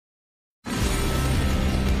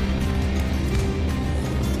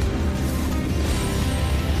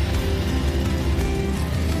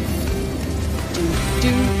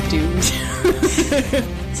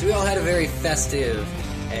all had a very festive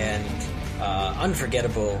and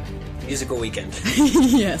unforgettable musical weekend.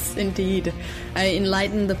 Yes, indeed. I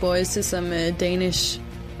enlightened the boys to some Danish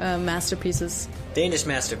masterpieces. Danish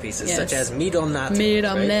masterpieces, Yes. such as Middelnatten.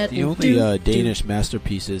 Middelnatten. The only Danish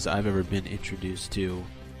masterpieces I've ever been introduced to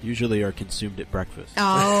usually are consumed at breakfast.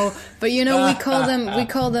 Oh, but you know, we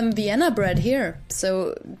call them Vienna bread here.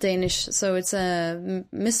 So Danish. So it's a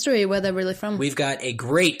mystery where they're really from. We've got a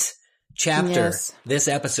great chapter Yes. this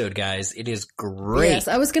episode, guys. It is great. Yes,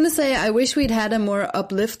 I was going to say, I wish we'd had a more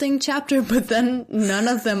uplifting chapter, but then none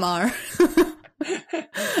of them are.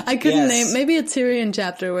 I couldn't name, maybe a Tyrion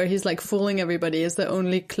chapter where he's like fooling everybody is the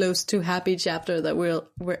only close to happy chapter that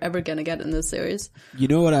we're ever going to get in this series. You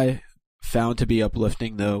know what I found to be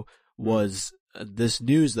uplifting, though, was this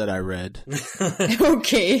news that I read.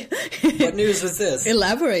 Okay. What news was this?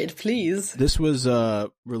 Elaborate, please. This was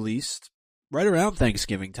released right around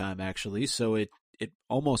Thanksgiving time, actually, so it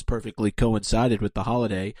almost perfectly coincided with the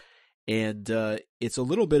holiday, and it's a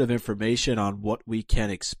little bit of information on what we can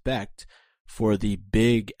expect for the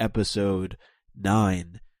big episode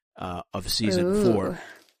 9 of season 4.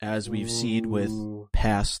 As we've seen with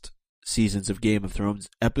past seasons of Game of Thrones,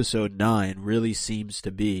 episode 9 really seems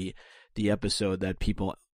to be the episode that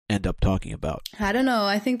people end up talking about. I don't know.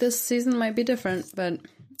 I think this season might be different, but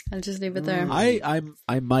I'll just leave it there.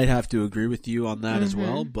 I might have to agree with you on that as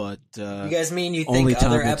well, but You guys mean you only think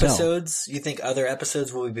time other will tell. episodes? You think other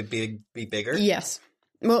episodes will be bigger? Yes.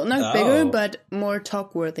 Well, not bigger, but more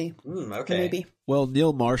talk-worthy. Okay. Maybe. Well,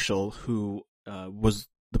 Neil Marshall, who was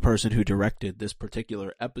the person who directed this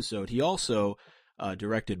particular episode, he also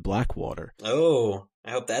directed Blackwater. Oh,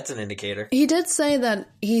 I hope that's an indicator. He did say that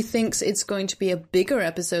he thinks it's going to be a bigger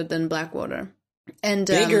episode than Blackwater. And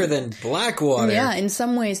Bigger than Blackwater? Yeah, in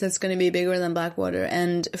some ways that's going to be bigger than Blackwater.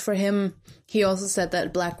 And for him, he also said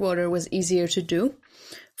that Blackwater was easier to do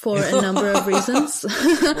for a number of reasons.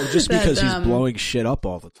 Well, just because he's blowing shit up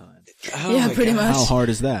all the time. Oh yeah, my pretty God. much. How hard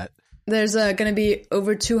is that? There's going to be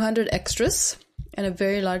over 200 extras and a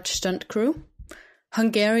very large stunt crew.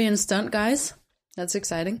 Hungarian stunt guys. That's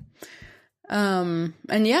exciting. And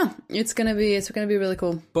yeah, it's gonna be really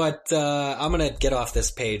cool. But I'm gonna get off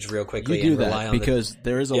this page real quickly You do and rely that on because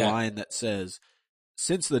there is a Yeah. line that says,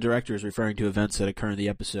 since the director is referring to events that occur in the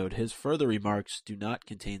episode, his further remarks do not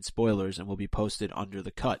contain spoilers and will be posted under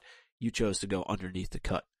the cut. You chose to go underneath the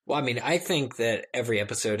cut. Well, I mean, I think that every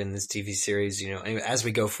episode in this TV series, as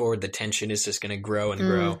we go forward, the tension is just going to grow and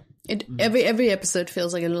grow. Every episode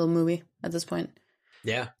feels like a little movie at this point.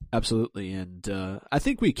 Yeah. Absolutely. And I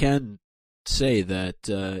think we can say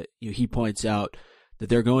that he points out that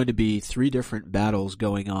there are going to be 3 different battles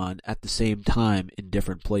going on at the same time in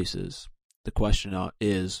different places. The question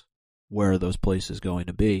is, where are those places going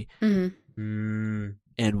to be? Mm-hmm.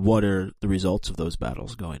 And what are the results of those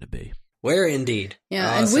battles going to be? Where indeed?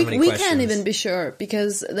 Yeah, and so many we questions. can't even be sure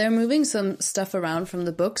because they're moving some stuff around from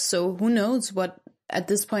the books. So who knows what, at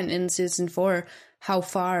this point in season 4, how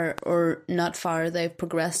far or not far they've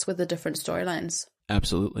progressed with the different storylines.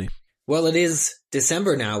 Absolutely. Well, it is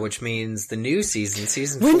December now, which means the new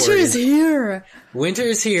season 4. Winter is here! Winter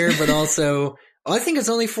is here, but also, I think it's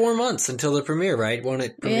only 4 months until the premiere, right? Won't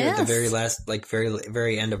it premiere at the Yes. very last,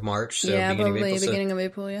 very end of March? So Yeah, beginning probably of April. So beginning of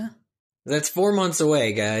April, yeah. that's 4 months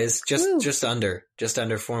away, guys. Woo. Just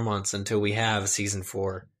under 4 months until we have season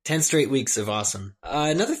 4. 10 straight weeks of awesome.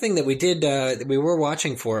 Another thing that we were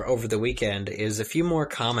watching for over the weekend is a few more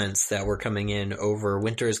comments that were coming in over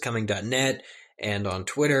winteriscoming.net and on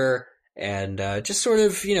Twitter. And just sort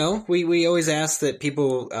of, we always ask that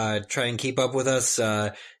people try and keep up with us,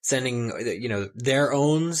 sending, their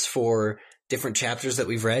owns for different chapters that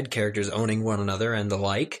we've read, characters owning one another and the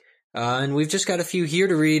like. And we've just got a few here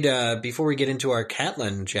to read before we get into our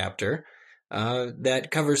Catelyn chapter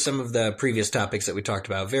that covers some of the previous topics that we talked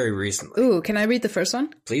about very recently. Ooh, can I read the first one?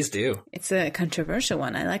 Please do. It's a controversial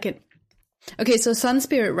one. I like it. Okay, so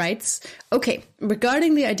Sunspirit writes, okay,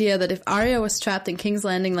 regarding the idea that if Arya was trapped in King's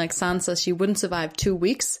Landing like Sansa, she wouldn't survive 2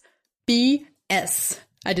 weeks, BS.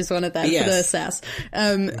 I just wanted that for the sass.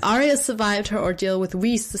 Arya survived her ordeal with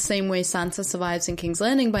Rhys the same way Sansa survives in King's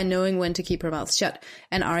Landing by knowing when to keep her mouth shut,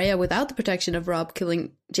 and Arya without the protection of Robb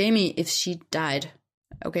killing Jaime if she died.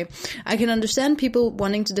 Okay, I can understand people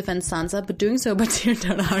wanting to defend Sansa, but doing so by tearing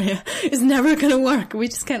down Arya is never gonna work. We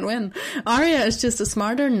just can't win. Arya is just a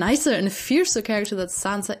smarter, nicer, and fiercer character that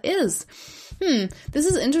Sansa is. This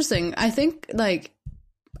is interesting. I think,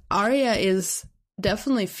 Arya is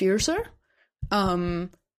definitely fiercer.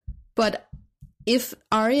 But if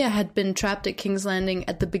Arya had been trapped at King's Landing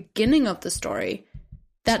at the beginning of the story,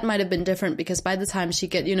 that might have been different because by the time she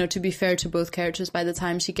to be fair to both characters, by the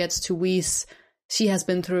time she gets to Rhys, she has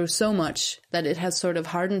been through so much that it has sort of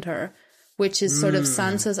hardened her, which is sort of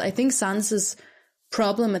Sansa's. I think Sansa's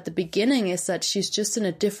problem at the beginning is that she's just in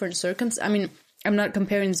a different circumstance. I mean, I'm not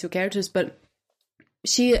comparing the two characters, but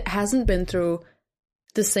she hasn't been through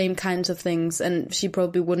the same kinds of things, and she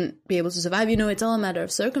probably wouldn't be able to survive. You know, it's all a matter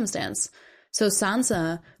of circumstance. So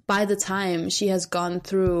Sansa, by the time she has gone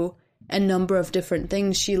through a number of different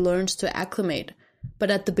things, she learns to acclimate.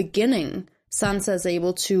 But at the beginning, Sansa is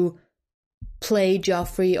able to play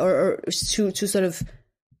Joffrey or to sort of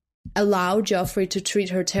allow Joffrey to treat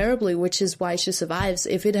her terribly, which is why she survives.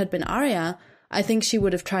 If it had been Arya, I think she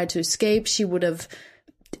would have tried to escape. She would have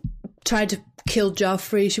tried to kill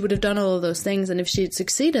Joffrey. She would have done all of those things. And if she had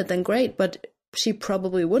succeeded, then great. But she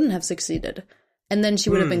probably wouldn't have succeeded. And then she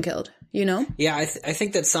would have been killed, you know? Yeah, I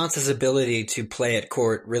think that Sansa's ability to play at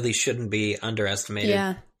court really shouldn't be underestimated.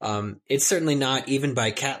 Yeah. It's certainly not, even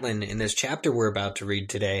by Catelyn in this chapter we're about to read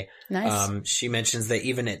today. Nice. She mentions that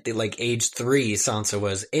even at age 3, Sansa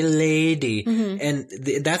was a lady. And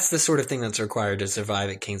that's the sort of thing that's required to survive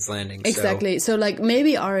at King's Landing. Exactly. So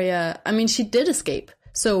maybe Arya, I mean, she did escape.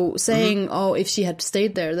 So saying, if she had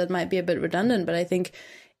stayed there, that might be a bit redundant. But I think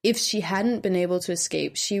if she hadn't been able to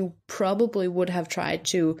escape, she probably would have tried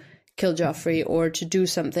to kill Joffrey or to do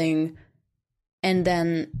something, and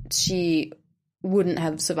then she wouldn't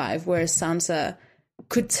have survived. Whereas Sansa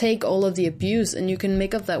could take all of the abuse, and you can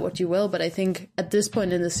make of that what you will. But I think at this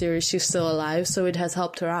point in the series, she's still alive, so it has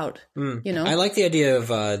helped her out. You know, I like the idea of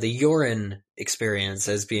the Yoren experience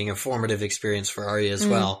as being a formative experience for Arya as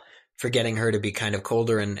well, for getting her to be kind of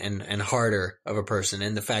colder and harder of a person,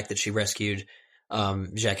 and the fact that she rescued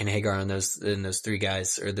Jack and Hagar and those 3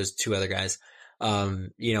 guys, or those 2 other guys.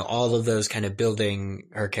 You know, all of those kind of building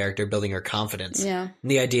her character, building her confidence. Yeah.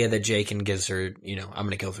 And the idea that Jaqen gives her, you know, I'm going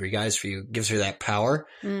to kill 3 guys for you, gives her that power,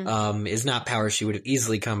 is not power she would have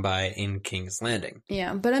easily come by in King's Landing.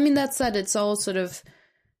 Yeah. But I mean, that said, it's all sort of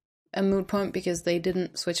a moot point because they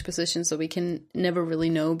didn't switch positions, so we can never really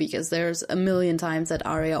know, because there's a million times that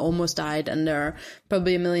Arya almost died, and there are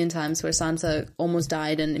probably a million times where Sansa almost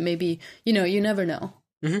died, and maybe, you know, you never know.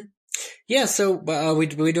 Yeah, so we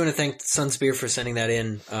do want to thank Sunspear for sending that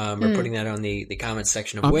in, or putting that on the comments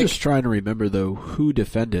section of Wick. I'm just trying to remember, though, who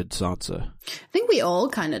defended Sansa. I think we all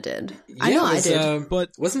kind of did. Yeah, I know I did.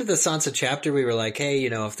 But wasn't it the Sansa chapter we were like, hey, you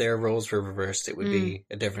know, if their roles were reversed, it would be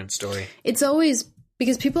a different story. It's always,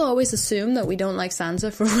 because people always assume that we don't like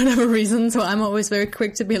Sansa for whatever reason, so I'm always very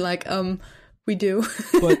quick to be like, we do.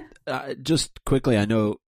 But just quickly, I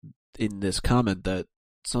know in this comment that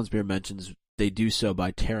Sunspear mentions they do so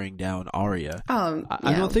by tearing down Arya.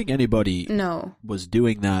 I don't think anybody was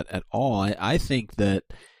doing that at all. I think that,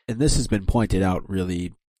 and this has been pointed out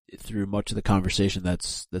really through much of the conversation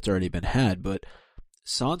that's already been had, but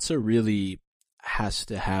Sansa really has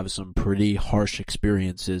to have some pretty harsh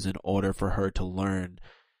experiences in order for her to learn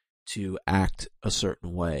to act a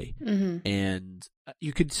certain way. And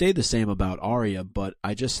you could say the same about Arya, but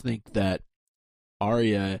I just think that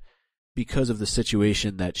Arya, because of the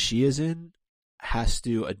situation that she is in, has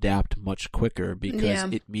to adapt much quicker,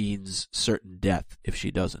 because it means certain death if she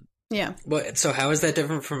doesn't. Yeah. But so how is that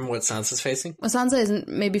different from what Sansa's facing? Well, Sansa isn't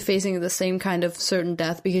maybe facing the same kind of certain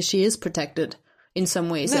death because she is protected in some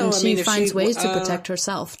ways, No, and I mean, she if finds she- ways to protect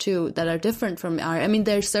herself too that are different from Arya. I mean,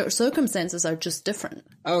 their circumstances are just different.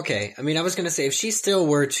 Okay, I mean, I was going to say, if Sansa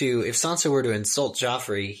were to insult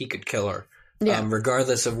Joffrey, he could kill her. Yeah.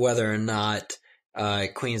 Regardless of whether or not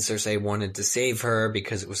Queen Cersei wanted to save her,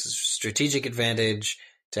 because it was a strategic advantage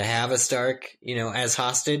to have a Stark, you know, as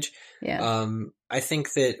hostage. Yeah. I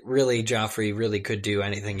think that really Joffrey really could do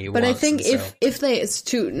anything he But wants. I think and so- if they, it's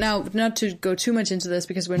too, now not to go too much into this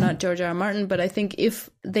because we're not George R.R. Martin, but I think if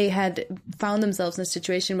they had found themselves in a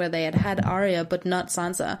situation where they had Arya but not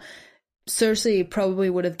Sansa, Cersei probably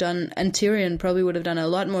would have done, and Tyrion probably would have done a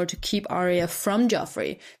lot more to keep Arya from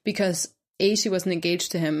Joffrey, because A, she wasn't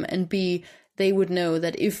engaged to him, and B, they would know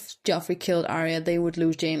that if Joffrey killed Arya, they would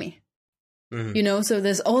lose Jaime. You know, so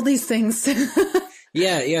there's all these things.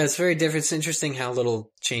 Yeah, it's very different. It's interesting how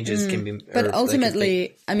little changes can be. But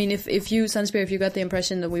ultimately, I mean, if you, Sunspear, if you got the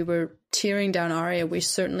impression that we were tearing down Arya, we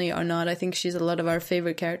certainly are not. I think she's a lot of our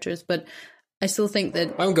favorite characters, but I still think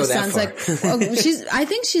that I won't go that far. I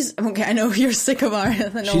think she's okay. I know you're sick of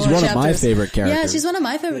Arya. She's one of my favorite characters. Yeah, she's one of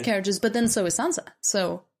my favorite characters, but then so is Sansa.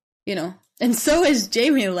 So, you know, and so is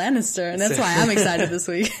Jaime Lannister, and that's why I'm excited this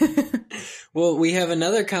week. Well, we have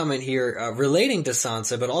another comment here relating to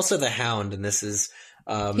Sansa, but also the Hound, and this is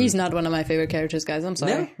He's not one of my favorite characters, guys. I'm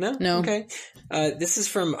sorry. No. Okay. This is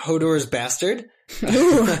from Hodor's Bastard.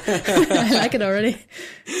 Ooh, I like it already.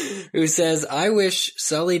 Who says, I wish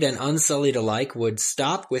Sullied and Unsullied alike would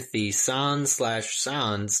stop with the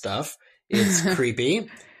San/San stuff. It's creepy.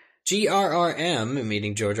 GRRM,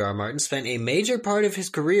 meaning George R. R. Martin, spent a major part of his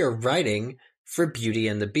career writing for Beauty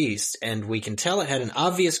and the Beast, and we can tell it had an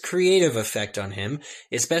obvious creative effect on him,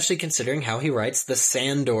 especially considering how he writes the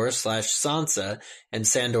Sandor/Sansa and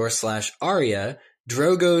Sandor/Arya,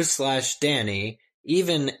 Drogo/Dany,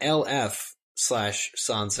 even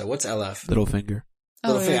LF/Sansa. What's LF? Littlefinger.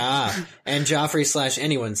 And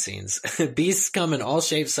Joffrey/anyone scenes. Beasts come in all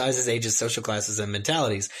shapes, sizes, ages, social classes, and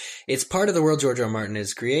mentalities. It's part of the world George R. R. Martin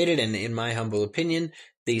has created, and in my humble opinion,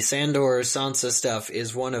 the Sandor-Sansa stuff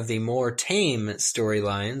is one of the more tame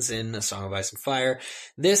storylines in A Song of Ice and Fire.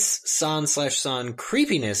 This San/San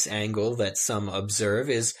creepiness angle that some observe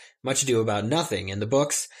is much ado about nothing. In the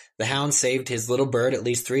books, the Hound saved his little bird at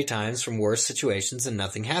least 3 times from worse situations and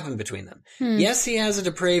nothing happened between them. Yes, he has a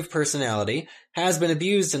depraved personality, has been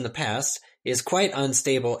abused in the past, is quite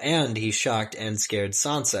unstable, and he shocked and scared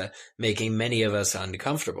Sansa, making many of us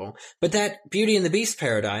uncomfortable. But that Beauty and the Beast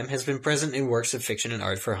paradigm has been present in works of fiction and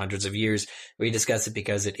art for hundreds of years. We discuss it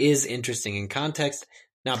because it is interesting in context,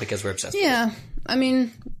 not because we're obsessed with it. Yeah, I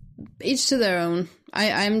mean, each to their own.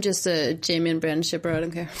 I'm just a Jaime and Bran shipper, I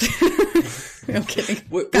don't care. I'm kidding.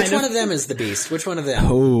 Which one of them is the Beast? Which one of them?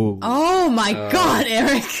 Oh my god,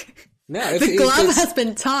 Eric! No, the glove has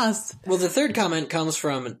been tossed. Well, the third comment comes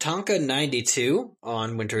from Tonka92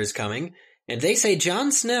 on Winter is Coming, and they say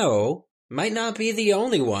Jon Snow might not be the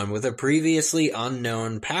only one with a previously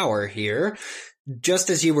unknown power here. Just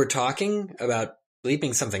as you were talking about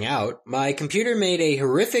bleeping something out, my computer made a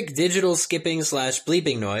horrific digital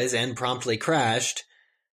skipping/bleeping noise and promptly crashed.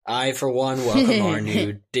 I, for one, welcome our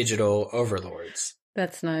new digital overlords.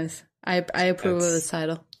 That's nice. I approve of this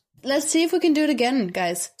title. Let's see if we can do it again,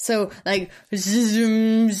 guys. So, like,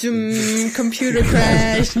 zoom, computer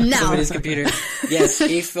crash, now. Somebody's computer. Yes,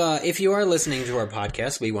 if you are listening to our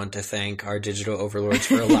podcast, we want to thank our digital overlords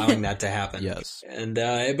for allowing that to happen. Yes. And,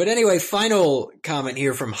 but anyway, final comment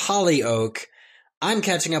here from Holly Oak. I'm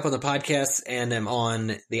catching up on the podcast and am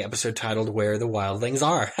on the episode titled Where the Wildlings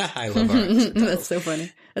Are. I love our That's so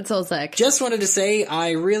funny. That's all Zach. Just wanted to say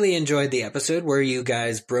I really enjoyed the episode where you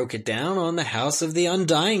guys broke it down on the House of the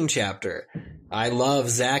Undying chapter. I love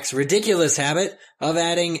Zach's ridiculous habit of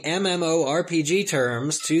adding MMORPG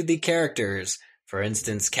terms to the characters. For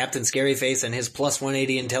instance, Captain Scaryface and his plus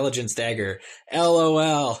 180 intelligence dagger.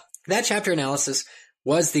 LOL. That chapter analysis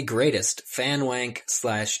was the greatest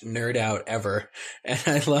fanwank/nerd out ever, and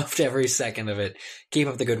I loved every second of it. Keep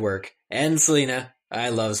up the good work. And Selena, I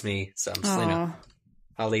loves me some Selena.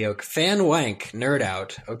 Holly Oak, fanwank, nerd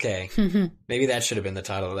out. Okay. Maybe that should have been the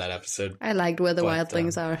title of that episode. I liked Where the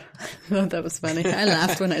Wildlings Are. I thought that was funny. I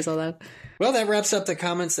laughed when I saw that. Well, that wraps up the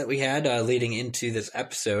comments that we had leading into this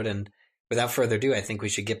episode, and without further ado, I think we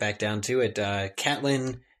should get back down to it.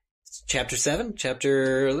 Catelyn, chapter 7?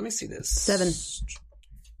 Let me see this. 7.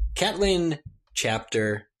 Catelyn,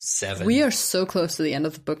 chapter 7. We are so close to the end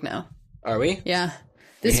of the book now. Are we? Yeah.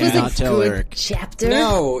 This was a good chapter.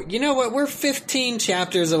 No, you know what? We're 15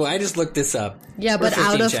 chapters away. I just looked this up. Yeah, but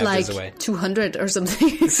out of like 200 or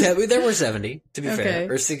something. There were 70, to be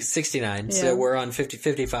fair. Or 69. Yeah. So we're on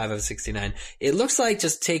 55 of 69. It looks like,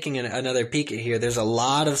 just taking another peek at here, there's a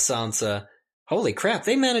lot of Sansa. Holy crap.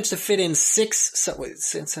 They managed to fit in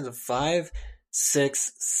 5,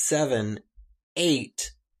 6, 7,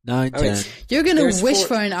 8. 9, 10. Right. You're going to wish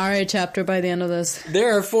for an Arya chapter by the end of this.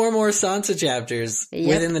 There are 4 more Sansa chapters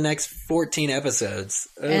within the next 14 episodes.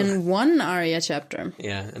 Ugh. And 1 Arya chapter.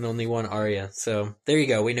 Yeah, and only 1 Arya. So there you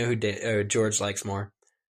go. We know who George likes more.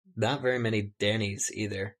 Not very many Dannys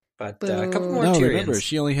either. But a couple more Tyrions. No, remember,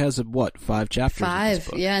 she only has, 5 chapters 5, in this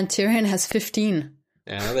book. Yeah, and Tyrion has 15.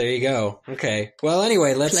 Yeah, there you go. Okay. Well,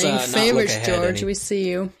 anyway, let's Playing not favorites, look ahead. George, we see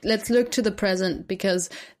you. Let's look to the present, because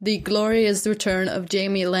the glorious return of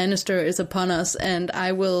Jaime Lannister is upon us, and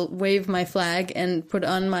I will wave my flag and put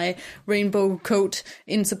on my rainbow coat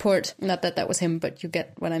in support. Not that was him, but you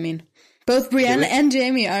get what I mean. Both Brienne and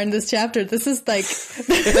Jaime are in this chapter. This is like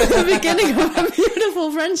the beginning of a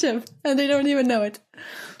beautiful friendship, and they don't even know it.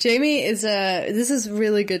 Jaime is this is a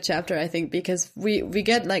really good chapter, I think, because we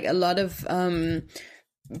get like a lot of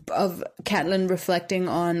Catelyn reflecting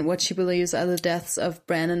on what she believes are the deaths of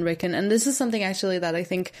Bran and Rickon, and this is something actually that I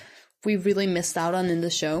think we really missed out on in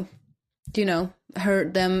the show. You know,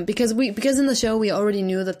 because in the show we already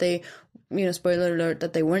knew that they, spoiler alert,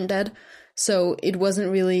 that they weren't dead. So it wasn't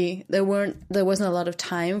really there wasn't a lot of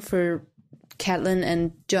time for Catelyn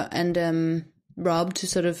and Robb to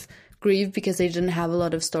sort of grieve because they didn't have a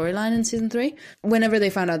lot of storyline in season 3. Whenever they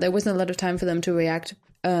found out, there wasn't a lot of time for them to react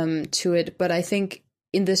to it. But I think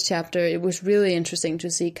in this chapter, it was really interesting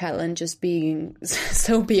to see Catelyn just being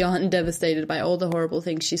so beyond devastated by all the horrible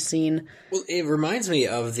things she's seen. Well, it reminds me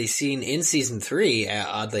of the scene in season 3,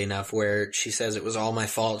 oddly enough, where she says it was all my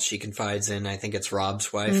fault. She confides in, I think it's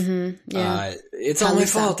Robb's wife. Yeah. It's all my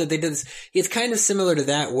fault that they did this. It's kind of similar to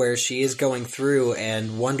that, where she is going through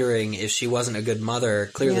and wondering if she wasn't a good mother,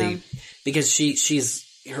 clearly, because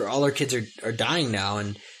all her kids are dying now,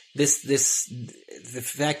 and the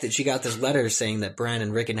fact that she got this letter saying that Bran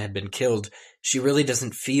and Rickon had been killed, she really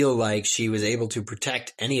doesn't feel like she was able to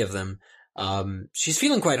protect any of them. She's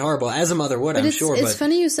feeling quite horrible, as a mother would, I'm sure. It's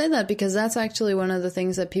funny you say that, because that's actually one of the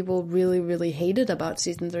things that people really, really hated about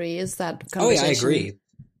season 3 is that conversation. Oh yeah, I agree.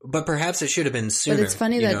 But perhaps it should have been sooner. But it's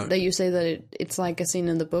funny that you say that it's like a scene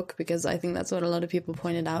in the book, because I think that's what a lot of people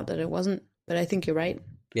pointed out, that it wasn't. But I think you're right.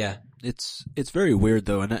 Yeah. It's very weird,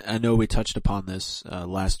 though, and I know we touched upon this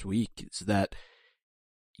last week, is that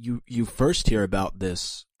you first hear about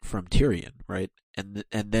this from Tyrion, right? And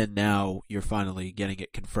then now you're finally getting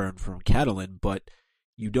it confirmed from Catelyn, but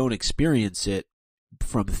you don't experience it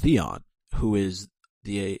from Theon, who is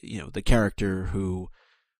the character who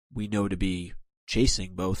we know to be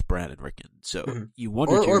chasing both Bran and Rickon. So you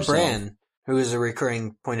wonder to yourself, Bran, who is a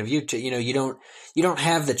recurring point of view. You don't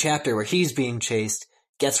have the chapter where he's being chased,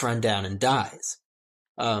 gets run down, and dies,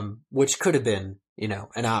 which could have been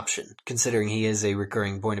an option, considering he is a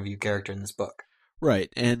recurring point of view character in this book. Right,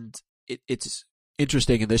 and it's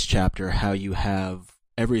interesting in this chapter how you have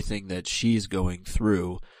everything that she's going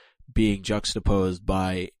through being juxtaposed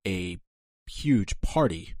by a huge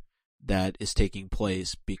party that is taking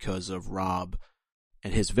place because of Robb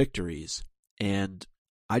and his victories. And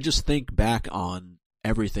I just think back on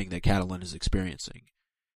everything that Catelyn is experiencing,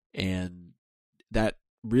 and that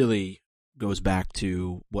really goes back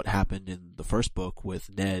to what happened in the first book with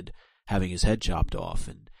Ned having his head chopped off,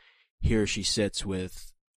 and here she sits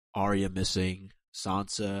with Arya missing,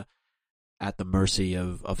 Sansa at the mercy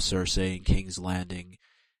of Cersei in King's Landing,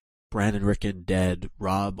 Bran and Rickon dead,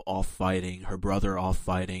 Robb off fighting, her brother off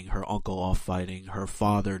fighting, her uncle off fighting, her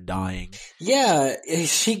father dying. Yeah,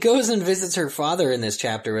 she goes and visits her father in this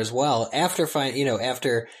chapter as well. After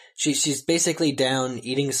she's basically down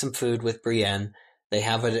eating some food with Brienne. They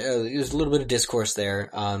have there's a little bit of discourse there,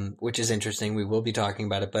 which is interesting. We will be talking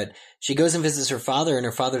about it, but she goes and visits her father, and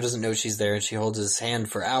her father doesn't know she's there, and she holds his hand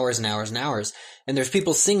for hours and hours and hours. And there's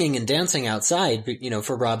people singing and dancing outside,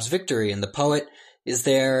 for Robb's victory, and the poet is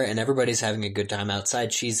there, and everybody's having a good time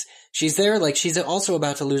outside. She's there, like she's also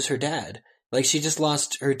about to lose her dad. Like she just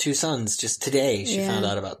lost her 2 sons just today. She found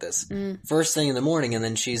out about this first thing in the morning, and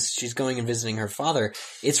then she's going and visiting her father.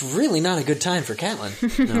 It's really not a good time for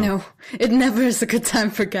Catelyn. No, it never is a good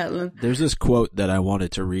time for Catelyn. There's this quote that I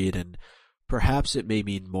wanted to read, and perhaps it may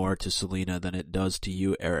mean more to Selena than it does to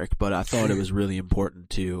you, Eric, but I thought it was really important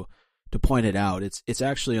to point it out. It's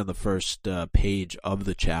actually on the first page of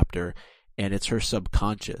the chapter, and it's her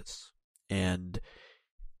subconscious. And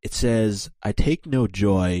it says, "I take no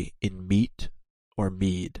joy in meat or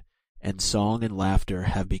mead, and song and laughter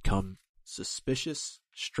have become suspicious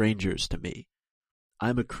strangers to me. I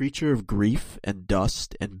am a creature of grief and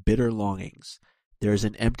dust and bitter longings. There is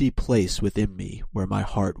an empty place within me where my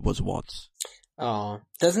heart was once." Oh,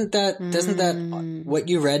 doesn't that what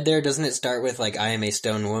you read there? Doesn't it start with like "I am a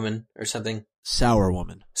stone woman" or something? Sour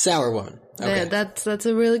woman. Sour woman. Okay. Yeah, that's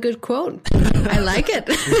a really good quote. I like it.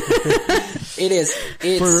 It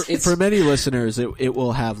is. For many listeners, it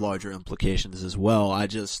will have larger implications as well. I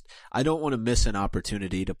don't want to miss an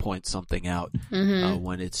opportunity to point something out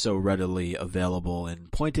when it's so readily available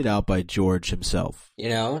and pointed out by George himself.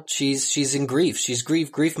 She's in grief. She's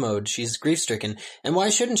grief mode. She's grief stricken. And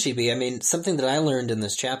why shouldn't she be? I mean, something that I learned in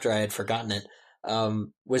this chapter, I had forgotten it,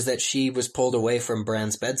 was that she was pulled away from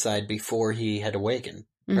Bran's bedside before he had awakened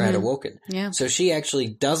or had awoken. Yeah. So she actually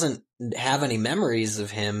doesn't have any memories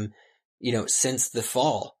of him, since the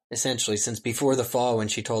fall, essentially, since before the fall when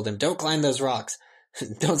she told him, "Don't climb those rocks.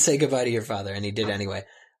 Don't say goodbye to your father." And he did anyway.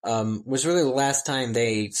 Was really the last time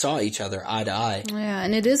they saw each other eye to eye. Yeah,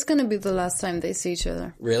 and it is going to be the last time they see each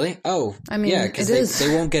other. Really? Oh, I mean, yeah, because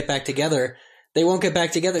they won't get back together. They won't get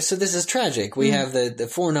back together. So this is tragic. We have the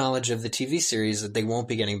foreknowledge of the TV series that they won't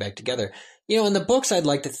be getting back together. In the books, I'd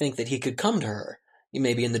like to think that he could come to her,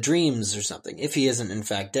 maybe in the dreams or something, if he isn't in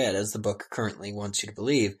fact dead, as the book currently wants you to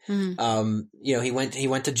believe. He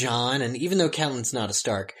went to Jon, and even though Catelyn's not a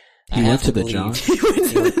Stark, he went to the Jon. He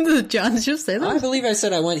went to the Jon. Did you say that? I believe I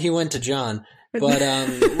said he went to Jon. But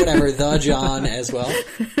whatever, the John as well.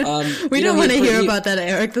 We don't want to hear about that,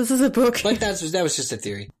 Eric. This is a book. But that was just a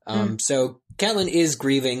theory. So Catelyn is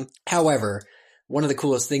grieving. However, one of the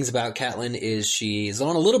coolest things about Catelyn is she's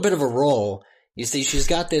on a little bit of a roll. You see, she's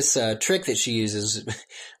got this trick that she uses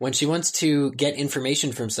when she wants to get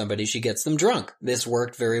information from somebody. She gets them drunk. This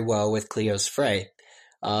worked very well with Cleos Frey.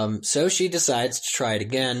 So she decides to try it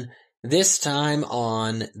again. This time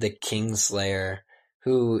on the Kingslayer,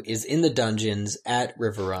 who is in the dungeons at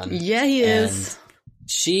Riverrun. Yeah, he is.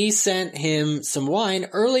 She sent him some wine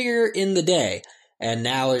earlier in the day, and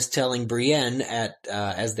now is telling Brienne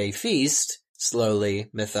as they feast, slowly,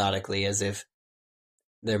 methodically, as if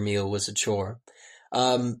their meal was a chore,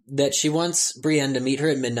 that she wants Brienne to meet her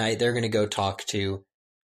at midnight. They're going to go talk to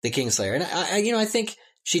the Kingslayer. And I think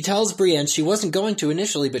she tells Brienne, she wasn't going to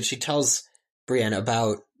initially, but she tells Brienne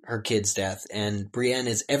about her kid's death, and Brienne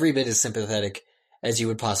is every bit as sympathetic as you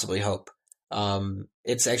would possibly hope.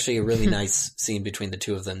 It's actually a really nice scene between the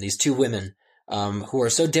two of them. These two women, who are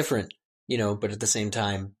so different, but at the same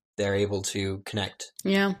time, they're able to connect.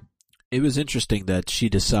 Yeah. It was interesting that she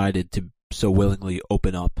decided to so willingly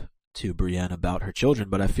open up to Brienne about her children,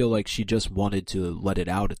 but I feel like she just wanted to let it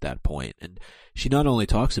out at that point. And she not only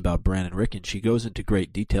talks about Bran and Rickon, she goes into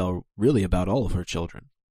great detail really about all of her children.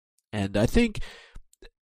 And I think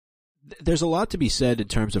there's a lot to be said in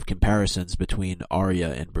terms of comparisons between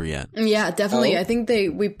Arya and Brienne. Yeah, definitely. I think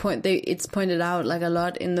it's pointed out like a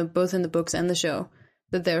lot both in the books and the show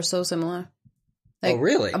that they're so similar. Like,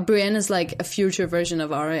 really? Brienne is like a future version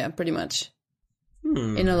of Arya, pretty much,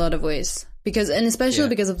 in a lot of ways. Especially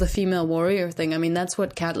because of the female warrior thing. I mean, that's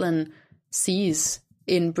what Catelyn sees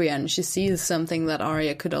in Brienne. She sees something that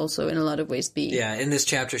Arya could also, in a lot of ways, be. Yeah, in this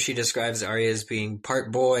chapter, she describes Arya as being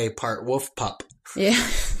part boy, part wolf pup. Yeah.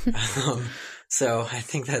 So I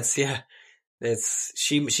think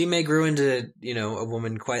she may grow into, a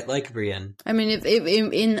woman quite like Brienne. I mean,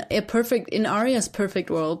 if in Arya's perfect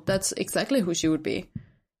world, that's exactly who she would be.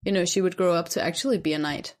 She would grow up to actually be a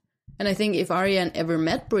knight. And I think if Arya ever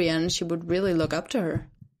met Brienne, she would really look up to her.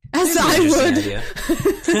 As I would.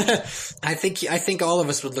 I think all of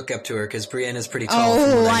us would look up to her because Brienne is pretty tall.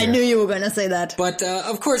 Oh, I knew you were going to say that. But,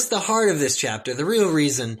 of course, the heart of this chapter, the real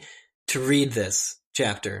reason to read this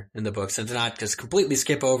chapter in the books and to not just completely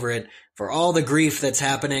skip over it for all the grief that's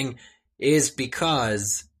happening is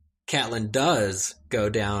because Catelyn does go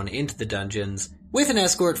down into the dungeons with an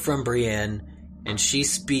escort from Brienne, and she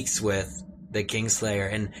speaks with the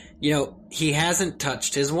Kingslayer. And, he hasn't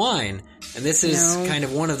touched his wine. And this is kind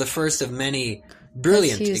of one of the first of many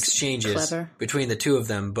brilliant exchanges between the two of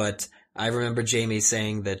them. But I remember Jaime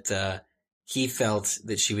saying that he felt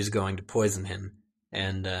that she was going to poison him.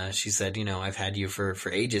 And she said, I've had you for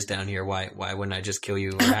ages down here. Why wouldn't I just kill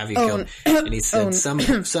you or have you killed? And he said,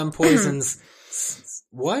 some poisons.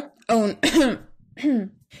 What?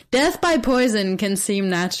 Death by poison can seem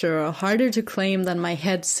natural, harder to claim than my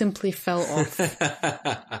head simply fell off.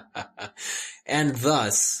 And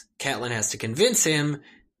thus, Catelyn has to convince him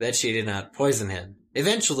that she did not poison him.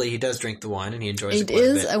 Eventually, he does drink the wine and he enjoys it quite a bit.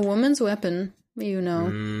 It is a woman's weapon,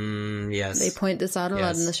 Yes. They point this out a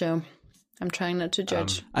lot in the show. I'm trying not to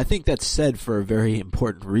judge. I think that's said for a very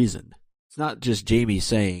important reason. It's not just Jaime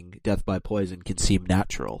saying death by poison can seem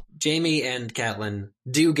natural. Jaime and Catelyn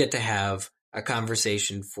do get to have a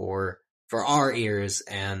conversation for our ears,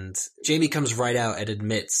 and Jaime comes right out and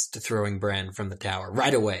admits to throwing Bran from the tower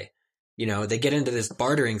right away. They get into this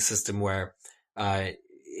bartering system where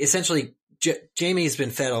essentially Jaime's been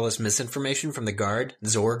fed all this misinformation from the guard,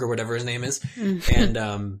 Zorg or whatever his name is, and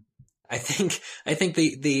I think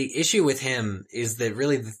the issue with him is that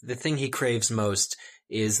really the thing he craves most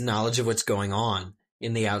is knowledge of what's going on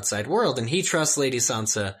in the outside world, and he trusts Lady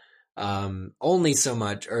Sansa only so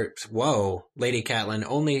much, Lady Catelyn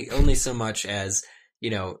only so much as,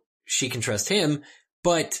 she can trust him,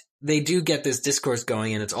 but they do get this discourse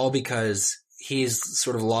going, and it's all because he's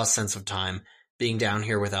sort of lost sense of time, being down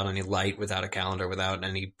here without any light, without a calendar, without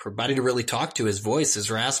anybody to really talk to. His voice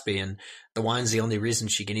is raspy, and the wine's the only reason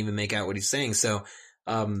she can even make out what he's saying. So,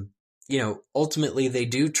 ultimately they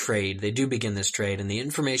do trade, they do begin this trade, and the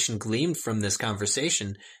information gleaned from this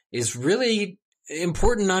conversation is really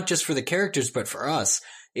important, not just for the characters, but for us.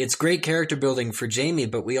 It's great character building for Jaime,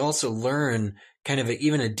 but we also learn kind of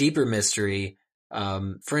even a deeper mystery,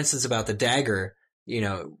 for instance, about the dagger,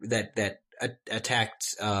 that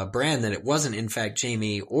attacked Bran, that it wasn't in fact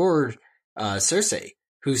Jaime or Cersei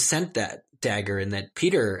who sent that dagger, and that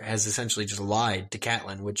Peter has essentially just lied to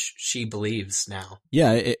Catelyn, which she believes now.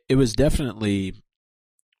 Yeah, it was definitely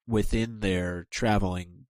within their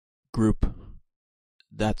traveling group.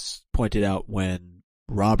 That's pointed out when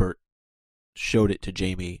Robert showed it to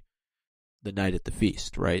Jaime the night at the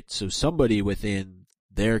feast, right? So somebody within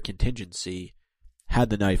their contingency had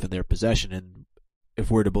the knife in their possession, and if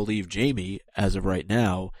we're to believe Jaime, as of right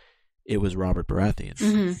now, it was Robert Baratheon.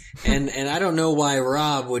 Mm-hmm. And I don't know why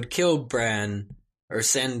Robb would kill Bran or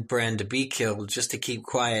send Bran to be killed just to keep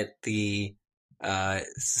quiet the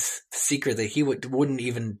secret that he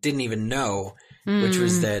didn't even know, which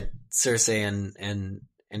was that Cersei and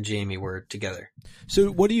Jaime were together. So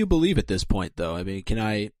what do you believe at this point, though? I mean, can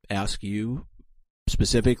I ask you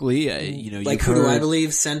specifically? Like, who do I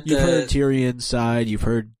believe sent the... You've heard Tyrion's side, you've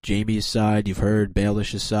heard Jaime's side, you've heard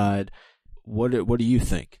Baelish's side. What do you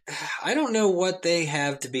think? I don't know what they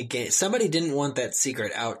have to be gained. Somebody didn't want that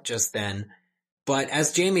secret out just then. But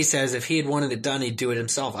as Jaime says, if he had wanted it done, he'd do it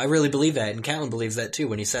himself. I really believe that, and Catelyn believes that too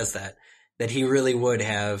when he says that he really would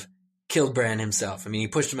have killed Bran himself. I mean, he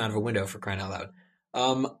pushed him out of a window, for crying out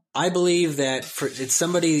loud. I believe that it's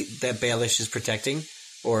somebody that Baelish is protecting,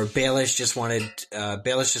 or Baelish just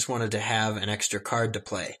wanted to have an extra card to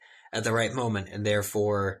play at the right moment, and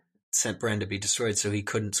therefore sent Bran to be destroyed so he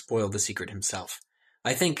couldn't spoil the secret himself.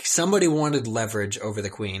 I think somebody wanted leverage over the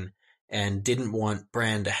Queen and didn't want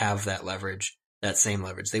Bran to have that leverage. That same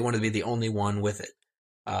leverage. They wanted to be the only one with it.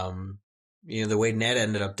 The way Ned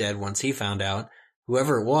ended up dead once he found out,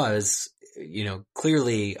 whoever it was,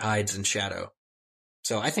 clearly hides in shadow.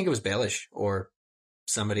 So I think it was Baelish or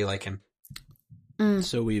somebody like him.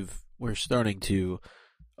 So we're starting to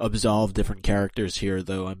absolve different characters here,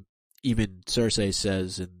 though. Even Cersei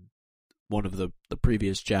says in one of the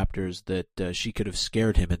previous chapters that she could have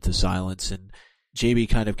scared him into silence, and Jaime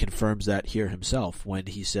kind of confirms that here himself when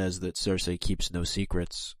he says that Cersei keeps no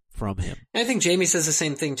secrets from him. I think Jaime says the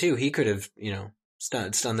same thing too. He could have,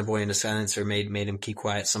 stunned the boy into silence or made him keep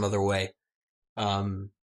quiet some other way.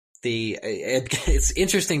 It's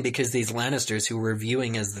interesting because these Lannisters who we're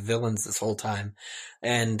viewing as the villains this whole time,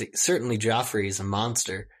 and certainly Joffrey is a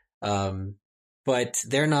monster, but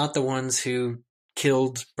they're not the ones who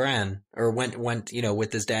killed Bran or went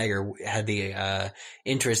with this dagger, had the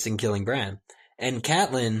interest in killing Bran. And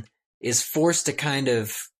Catelyn is forced to kind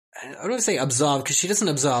of, I don't want to say absolve, because she doesn't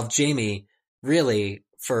absolve Jaime really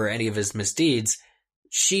for any of his misdeeds.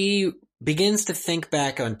 She begins to think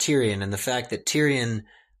back on Tyrion and the fact that Tyrion,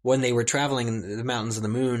 when they were traveling in the Mountains of the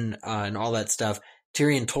Moon and all that stuff,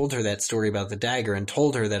 Tyrion told her that story about the dagger and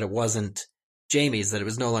told her that it wasn't Jaime's, that it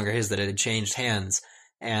was no longer his, that it had changed hands.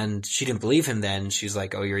 And she didn't believe him then. She's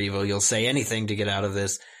like, oh, you're evil. You'll say anything to get out of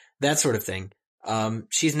this. That sort of thing.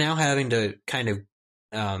 She's now having to kind of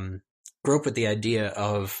grope with the idea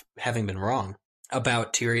of having been wrong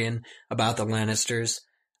about Tyrion, about the Lannisters,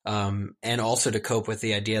 and also to cope with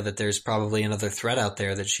the idea that there's probably another threat out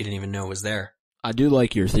there that she didn't even know was there. I do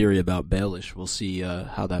like your theory about Baelish. We'll see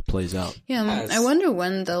how that plays out. Yeah, I wonder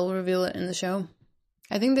when they'll reveal it in the show.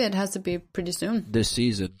 I think that it has to be pretty soon. This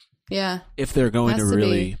season. Yeah. If they're going to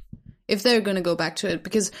really... If they're going to go back to it,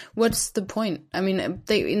 because what's the point? I mean,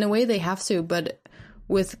 they in a way they have to, but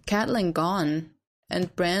with Catelyn gone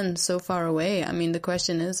and Bran so far away, I mean, the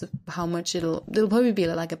question is how much it'll probably be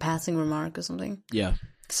like a passing remark or something. Yeah.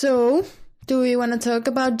 So, do we want to talk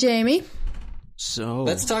about Jaime? So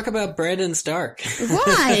let's talk about Brandon Stark.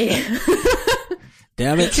 Why?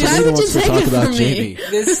 Damn it! Somebody wants to talk about Jaime.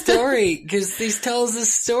 This story, because he tells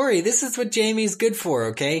this story. This is what Jaime's good for,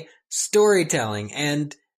 okay? Storytelling.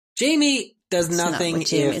 And Jaime does nothing.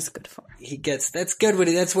 That's not what Jaime's good for. He gets,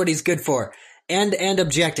 that's what he's good for. And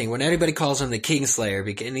objecting when everybody calls him the Kingslayer,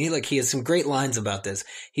 and he has some great lines about this.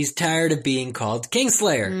 He's tired of being called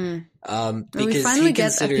Kingslayer. Because we finally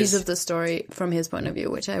get a piece of the story from his point of view,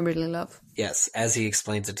 which I really love. Yes, as he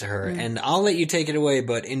explains it to her. And I'll let you take it away,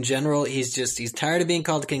 but in general, he's tired of being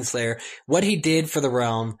called Kingslayer. What he did for the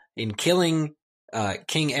realm in killing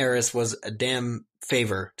King Aerys was a damn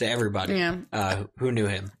favor to everybody who knew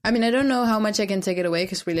him. I mean, I don't know how much I can take it away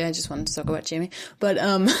because really I just wanted to talk about Jaime. But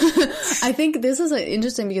I think this is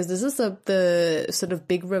interesting because this is the sort of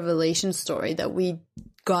big revelation story that we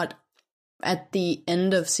got at the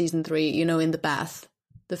end of season 3, in the bath,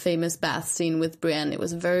 the famous bath scene with Brienne. It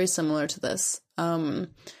was very similar to this. And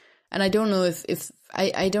I don't know if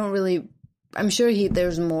I don't really, I'm sure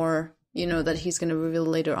there's more that he's going to reveal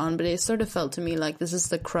later on, but it sort of felt to me like this is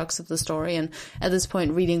the crux of the story. And at this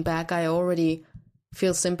point, reading back, I already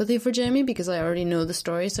feel sympathy for Jaime because I already know the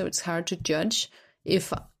story, so it's hard to judge.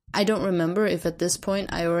 If I don't remember if at this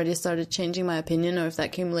point I already started changing my opinion or if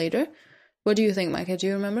that came later. What do you think, Micah? Do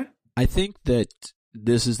you remember? I think that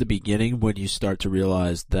this is the beginning when you start to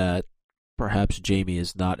realize that perhaps Jaime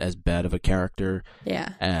is not as bad of a character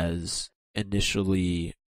as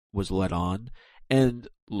initially was led on. And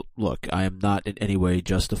look, I am not in any way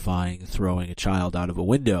justifying throwing a child out of a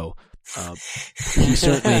window. He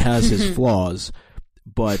certainly has his flaws,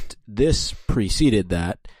 but this preceded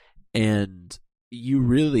that, and you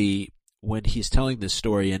really, when he's telling this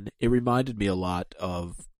story, and it reminded me a lot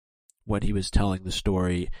of when he was telling the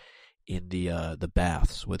story in the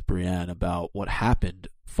baths with Brienne about what happened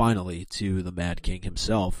finally to the Mad King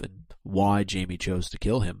himself and why Jaime chose to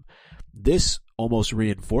kill him. This almost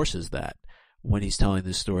reinforces that when he's telling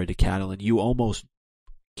this story to Catelyn. You almost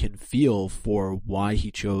can feel for why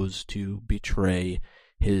he chose to betray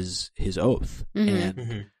his oath.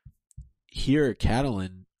 And here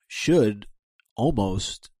Catelyn should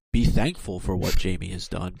almost be thankful for what Jaime has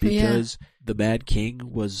done, because the Mad King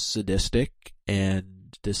was sadistic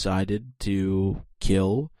and decided to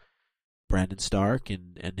kill Brandon Stark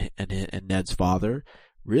and Ned's father,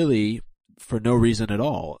 really for no reason at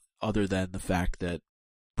all, other than the fact that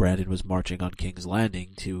Brandon was marching on King's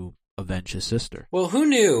Landing to avenge his sister. Well, who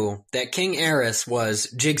knew that King Aerys was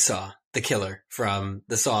Jigsaw, the killer from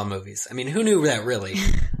the Saw movies? I mean, who knew that really?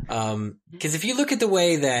 Because if you look at the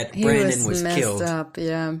way that Brandon was killed,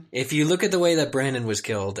 if you look at the way that Brandon was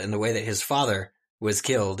killed and the way that his father was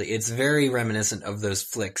killed, it's very reminiscent of those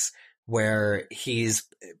flicks where he's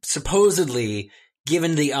supposedly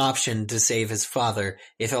given the option to save his father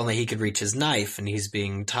if only he could reach his knife, and he's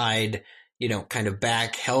being tied, kind of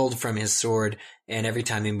back, held from his sword, and every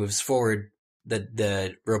time he moves forward,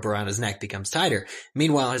 the rope around his neck becomes tighter.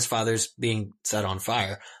 Meanwhile, his father's being set on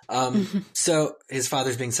fire. So his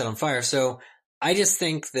father's being set on fire. So I just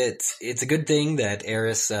think that it's a good thing that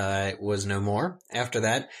Aerys was no more after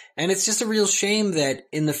that. And it's just a real shame that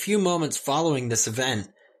in the few moments following this event,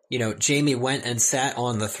 Jaime went and sat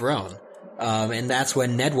on the throne. And that's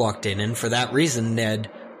when Ned walked in. And for that reason,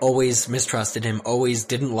 Ned always mistrusted him, always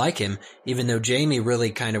didn't like him, even though Jaime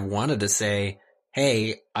really kind of wanted to say,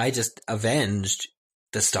 hey, I just avenged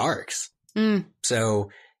the Starks. So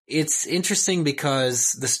it's interesting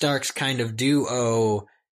because the Starks kind of do owe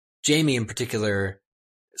Jaime in particular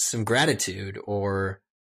some gratitude or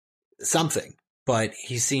something, but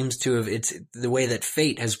he seems to have, it's the way that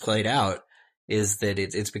fate has played out is that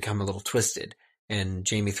it's become a little twisted. And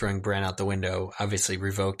Jaime throwing Bran out the window obviously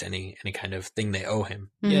revoked any kind of thing they owe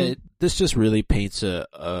him. Yeah, this just really paints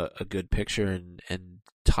a good picture and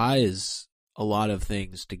ties a lot of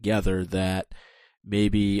things together that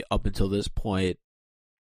maybe up until this point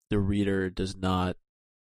the reader does not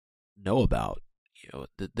know about.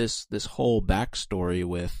 This whole backstory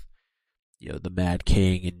with the Mad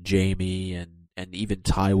King and Jaime and even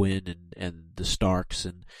Tywin and the Starks,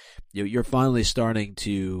 and you're finally starting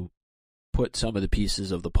to put some of the pieces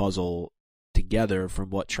of the puzzle together from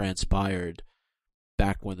what transpired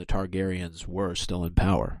back when the Targaryens were still in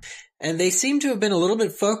power. And they seem to have been a little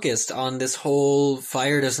bit focused on this whole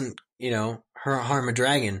fire doesn't, harm a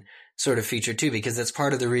dragon sort of feature too, because that's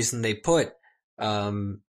part of the reason they put,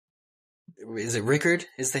 is it Rickard?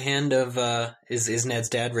 Is the hand of, is Ned's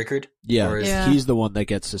dad Rickard? Yeah, he's the one that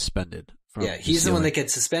gets suspended. He's the one that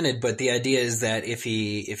gets suspended, but the idea is that if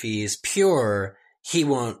he is pure, he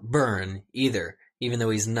won't burn either, even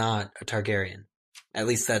though he's not a Targaryen. At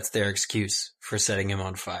least that's their excuse for setting him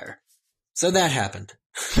on fire. So that happened.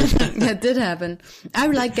 That did happen. I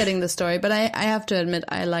like getting the story, but I have to admit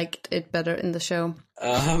I liked it better in the show.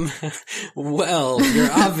 Well,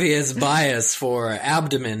 your obvious bias for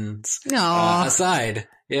abdomens aside,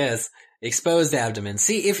 yes, exposed abdomen.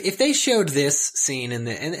 See, if they showed this scene and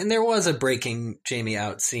there was a breaking Jaime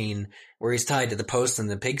out scene where he's tied to the post in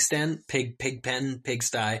the pigsty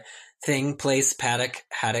thing,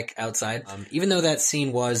 haddock outside. Even though that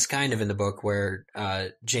scene was kind of in the book where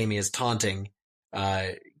Jaime is taunting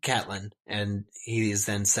Catelyn and he is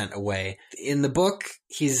then sent away. In the book,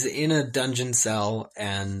 he's in a dungeon cell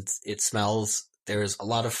and it smells. There's a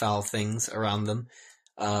lot of foul things around them.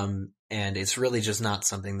 And it's really just not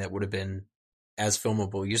something that would have been as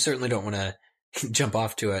filmable. You certainly don't want to jump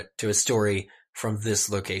off to a story from this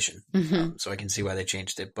location. So I can see why they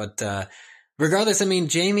changed it. But regardless, I mean,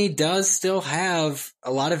 Jaime does still have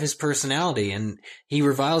a lot of his personality, and he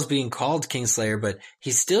reviles being called Kingslayer, but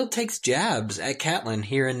he still takes jabs at Catelyn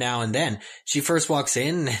here and now and then. She first walks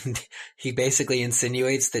in, and he basically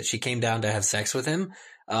insinuates that she came down to have sex with him.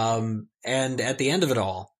 And at the end of it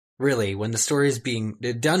all, really, when the story is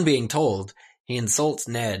done being told, he insults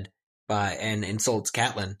Ned and insults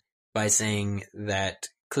Catelyn by saying that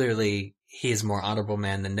clearly he is a more honorable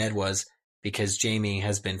man than Ned was, because Jaime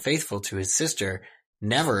has been faithful to his sister,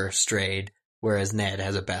 never strayed, whereas Ned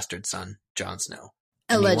has a bastard son, Jon Snow.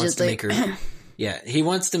 And allegedly. he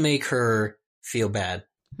wants to make her feel bad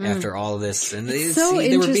after all of this. And It's so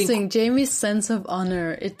interesting. Jaime's sense of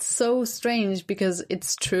honor. It's so strange because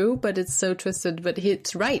it's true, but it's so twisted. But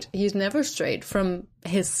it's right. He's never strayed from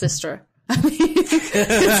his sister. I mean,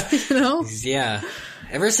 you know? Yeah.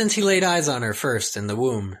 Ever since he laid eyes on her first in the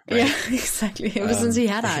womb. Right? Yeah, exactly. Ever since he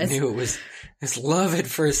had eyes. I knew it was love at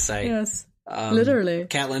first sight. Yes. Literally.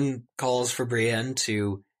 Catelyn calls for Brienne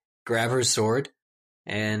to grab her sword,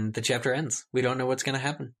 and the chapter ends. We don't know what's going to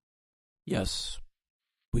happen. Yes,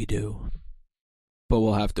 we do. But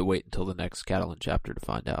we'll have to wait until the next Catelyn chapter to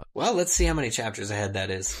find out. Well, let's see how many chapters ahead that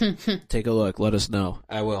is. Take a look. Let us know.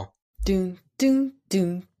 I will. Doom, doom,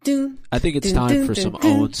 doom, doom. I think it's time for some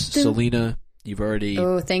owns. Selena, you've already...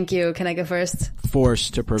 Oh, thank you. Can I go first?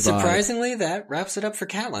 Forced to provide... Surprisingly, that wraps it up for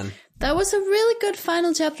Catelyn. That was a really good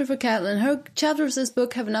final chapter for Catelyn. Her chapters of this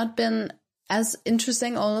book have not been as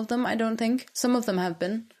interesting, all of them, I don't think. Some of them have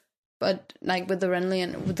been. But like with the Renly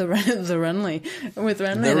and with Renly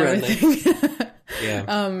and everything.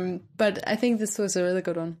 Yeah. But I think this was a really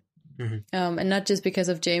good one. Mm-hmm. And not just because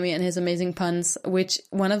of Jaime and his amazing puns, which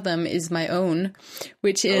one of them is my own,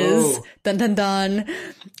 which is dun dun dun.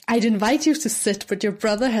 I'd invite you to sit, but your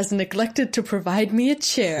brother has neglected to provide me a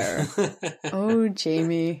chair. Oh,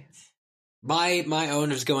 Jaime. My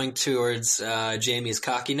own is going towards Jaime's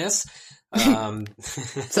cockiness.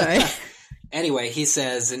 Sorry. Anyway, he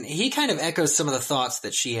says, and he kind of echoes some of the thoughts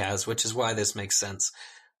that she has, which is why this makes sense.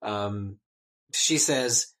 She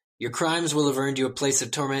says, your crimes will have earned you a place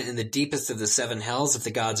of torment in the deepest of the seven hells if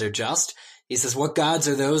the gods are just. He says, what gods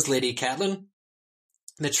are those, Lady Catelyn?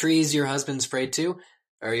 The trees your husband prayed to?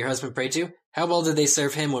 How well did they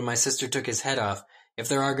serve him when my sister took his head off? If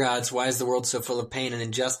there are gods, why is the world so full of pain and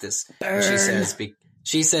injustice?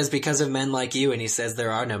 She says, because of men like you, and he says,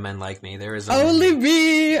 there are no men like me. There is only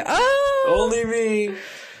me. Oh! Only me.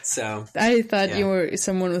 So I thought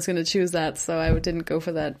someone was going to choose that, so I didn't go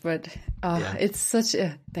for that. But it's such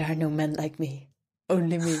a, there are no men like me.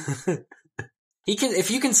 Only me. If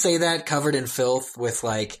you can say that covered in filth with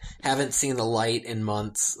like, haven't seen the light in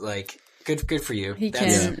months, like, good for you.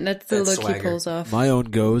 That's the look swagger. He pulls off. My own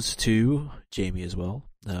goes to Jaime as well.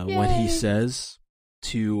 When he says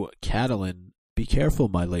to Catelyn, be careful,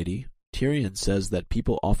 my lady. Tyrion says that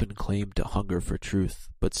people often claim to hunger for truth,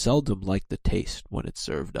 but seldom like the taste when it's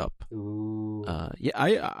served up. Ooh.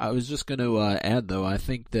 I was just going to add, though, I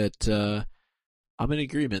think that I'm in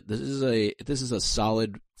agreement. This is a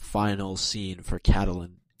solid final scene for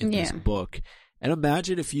Catelyn in this book. And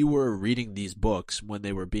imagine if you were reading these books when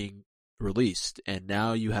they were being released, and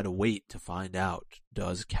now you had to wait to find out,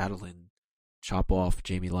 does Catelyn chop off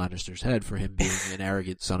Jaime Lannister's head for him being an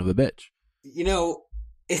arrogant son of a bitch? You know,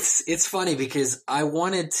 it's funny because I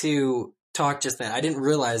wanted to talk just then. I didn't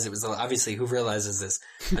realize it was, obviously who realizes this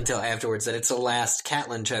until afterwards, that it's the last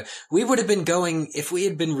Catelyn chapter. We would have been going, if we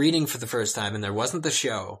had been reading for the first time and there wasn't the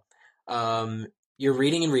show, you're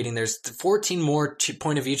reading and reading. There's 14 more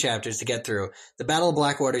point of view chapters to get through. The Battle of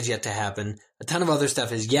Blackwater is yet to happen. A ton of other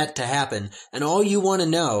stuff is yet to happen. And all you want to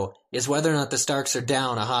know is whether or not the Starks are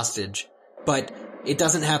down a hostage. But it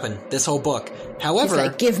doesn't happen this whole book. However, he's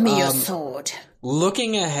like, give me your sword.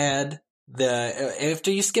 Looking ahead,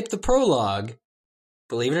 after you skip the prologue,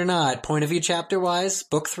 believe it or not, point of view chapter wise,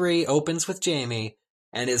 book 3 opens with Jaime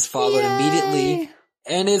and is followed immediately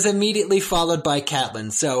followed by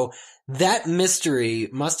Catelyn. So that mystery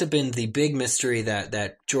must have been the big mystery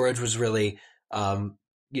that George was really,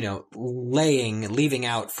 leaving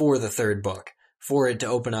out for the third book, for it to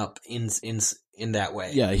open up in that way.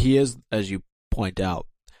 Yeah, he is, as you point out,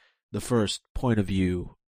 the first point of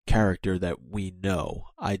view character that we know.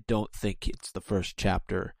 I don't think it's the first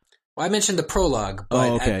chapter. Well, I mentioned the prologue.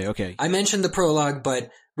 But okay. I mentioned the prologue, but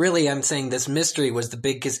really I'm saying this mystery was the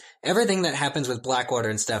big, because everything that happens with Blackwater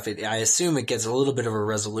and stuff, I assume it gets a little bit of a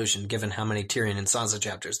resolution given how many Tyrion and Sansa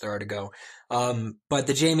chapters there are to go. But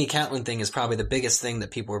the Jaime Catelyn thing is probably the biggest thing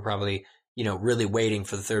that people were probably, really waiting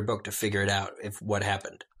for the third book to figure it out, what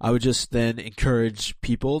happened. I would just then encourage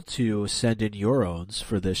people to send in your owns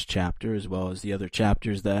for this chapter, as well as the other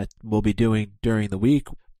chapters that we'll be doing during the week.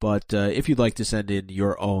 But if you'd like to send in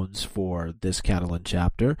your owns for this Catelyn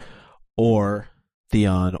chapter, or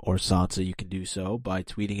Theon or Sansa, you can do so by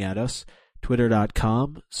tweeting at us,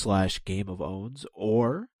 twitter.com/gameofowns,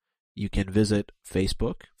 or you can visit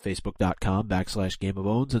Facebook,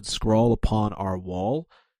 facebook.com/gameofowns, and scroll upon our wall,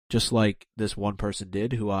 just like this one person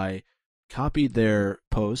did, who I copied their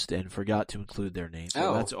post and forgot to include their name.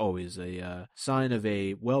 So that's always a sign of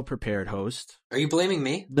a well-prepared host. Are you blaming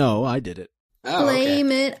me? No, I did it. Oh,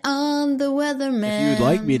 blame it on the weatherman. If you'd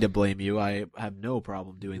like me to blame you, I have no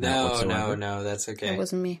problem doing that whatsoever. No, that's okay. It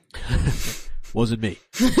wasn't me. Wasn't me.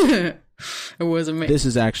 It wasn't me. This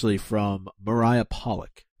is actually from Mariah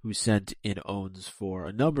Pollock, who sent in owns for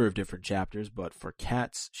a number of different chapters, but for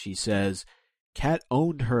Kat's, she says, Kat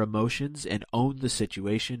owned her emotions and owned the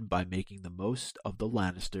situation by making the most of the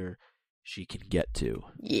Lannister she can get to.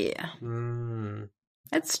 Yeah. Mm.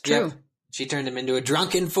 That's true. Yep. She turned him into a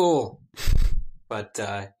drunken fool. But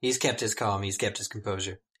he's kept his calm. He's kept his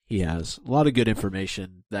composure. He has. A lot of good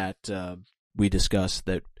information that we discuss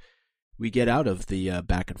that we get out of the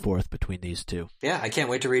back and forth between these two. Yeah, I can't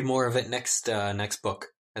wait to read more of it next book,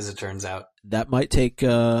 as it turns out. That might take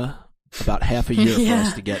about half a year for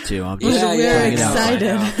us to get to. I'm just we're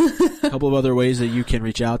excited. A couple of other ways that you can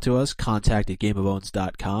reach out to us.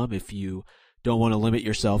 contact@gameofowns.com. If you don't want to limit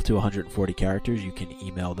yourself to 140 characters, you can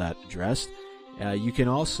email that address. You can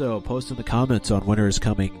also post in the comments on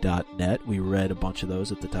winteriscoming.net. We read a bunch of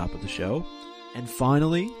those at the top of the show. And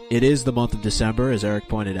finally, it is the month of December, as Eric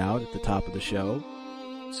pointed out at the top of the show.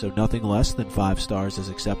 So nothing less than 5 stars is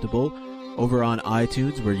acceptable. Over on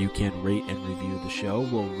iTunes, where you can rate and review the show,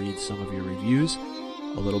 we'll read some of your reviews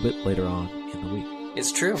a little bit later on in the week.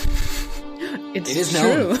 It's true. It is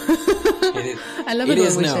true. known. I love it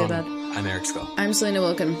when we say that. I'm Eric Skull. I'm Selena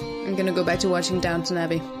Wilkin. I'm going to go back to watching Downton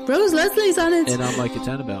Abbey. Rose Leslie's on it. And I'm Micah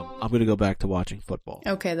Tenenbaum. I'm going to go back to watching football.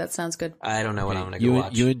 Okay, that sounds good. I don't know what I'm going to go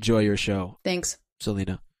watch. You enjoy your show. Thanks.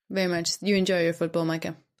 Selena. Very much. You enjoy your football,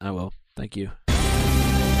 Micah. I will. Thank you.